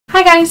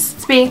Hi guys,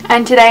 it's Bea,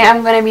 and today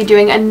I'm going to be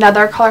doing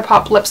another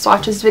Colourpop lip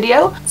swatches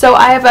video. So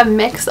I have a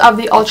mix of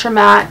the ultra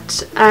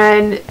matte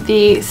and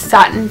the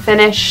satin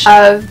finish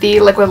of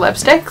the liquid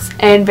lipsticks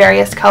in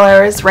various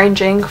colors,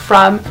 ranging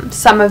from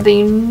some of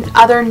the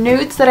other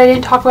nudes that I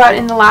didn't talk about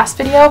in the last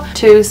video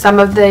to some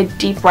of the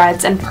deep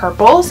reds and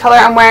purples. The color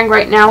I'm wearing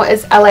right now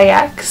is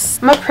LAX.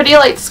 I'm a pretty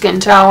light skin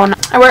tone.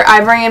 I wear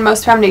ivory in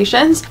most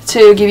foundations.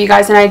 To give you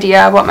guys an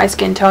idea of what my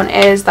skin tone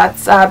is,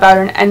 that's about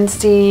an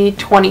NC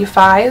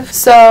 25.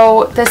 So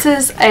this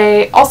is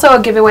also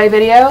a giveaway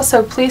video,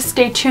 so please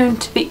stay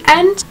tuned to the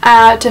end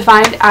to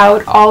find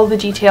out all the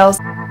details.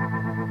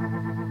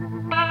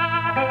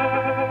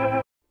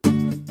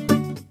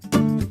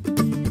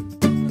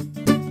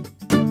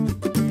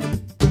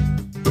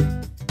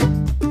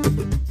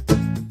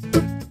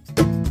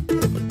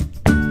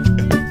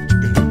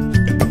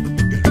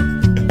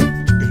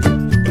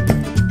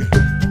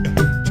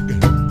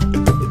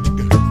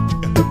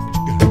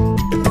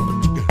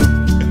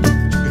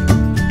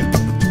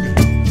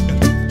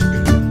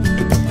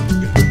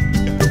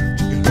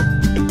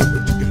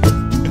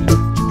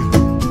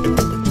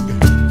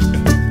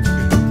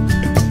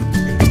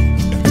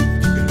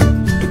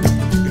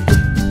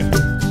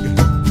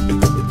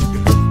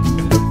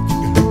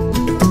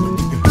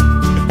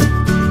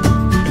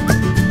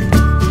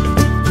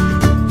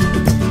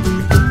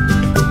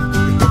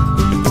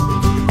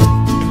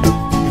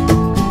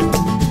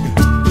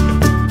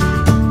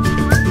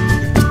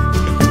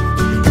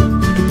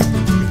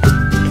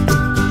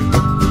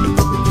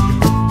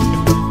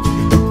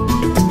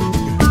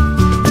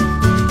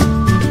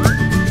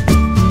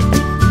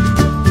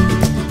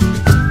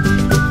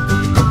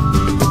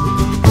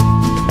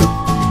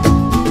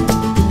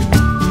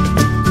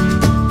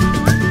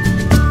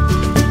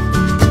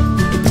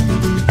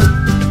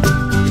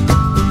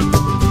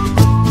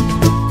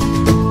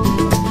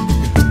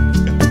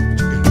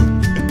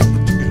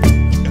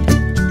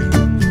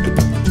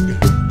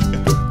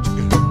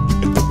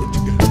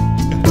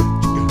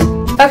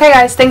 Okay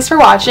guys, thanks for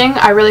watching.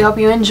 I really hope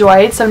you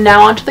enjoyed. So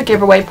now on to the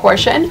giveaway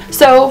portion.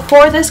 So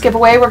for this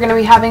giveaway, we're going to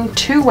be having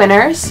 2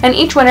 winners, and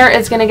each winner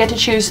is going to get to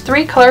choose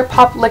 3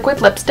 Colourpop liquid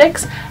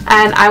lipsticks,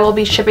 and I will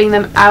be shipping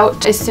them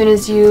out as soon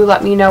as you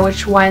let me know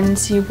which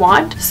ones you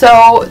want.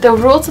 So the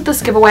rules of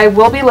this giveaway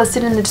will be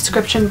listed in the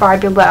description bar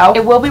below.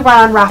 It will be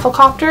run on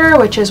Rafflecopter,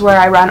 which is where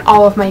I run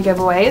all of my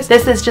giveaways.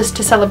 This is just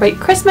to celebrate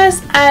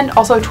Christmas and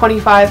also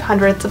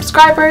 2,500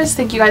 subscribers.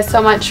 Thank you guys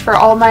so much for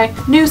all of my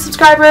new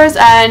subscribers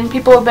and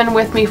people who have been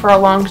with me for a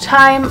long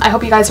time. I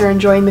hope you guys are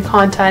enjoying the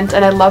content,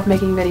 and I love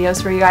making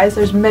videos for you guys.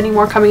 There's many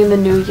more coming in the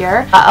new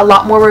year, a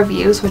lot more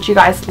reviews, which you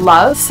guys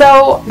love.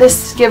 So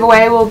this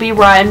giveaway will be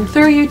run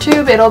through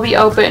YouTube. It'll be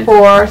open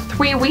for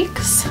 3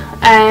 weeks,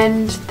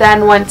 and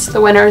then once the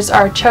winners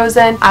are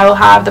chosen, I will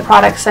have the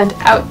product sent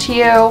out to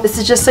you. This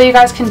is just so you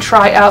guys can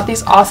try out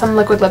these awesome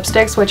liquid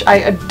lipsticks, which I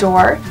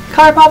adore.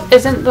 Colourpop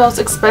isn't the most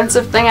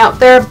expensive thing out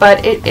there,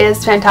 but it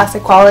is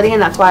fantastic quality,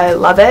 and that's why I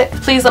love it.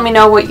 Please let me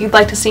know what you'd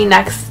like to see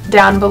next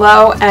down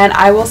below, and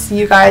I will see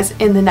you guys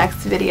in the next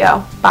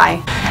video.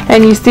 Bye.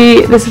 And you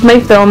see, this is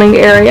my filming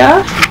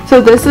area. So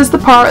this is the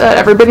part that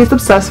everybody's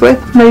obsessed with,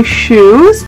 my shoes.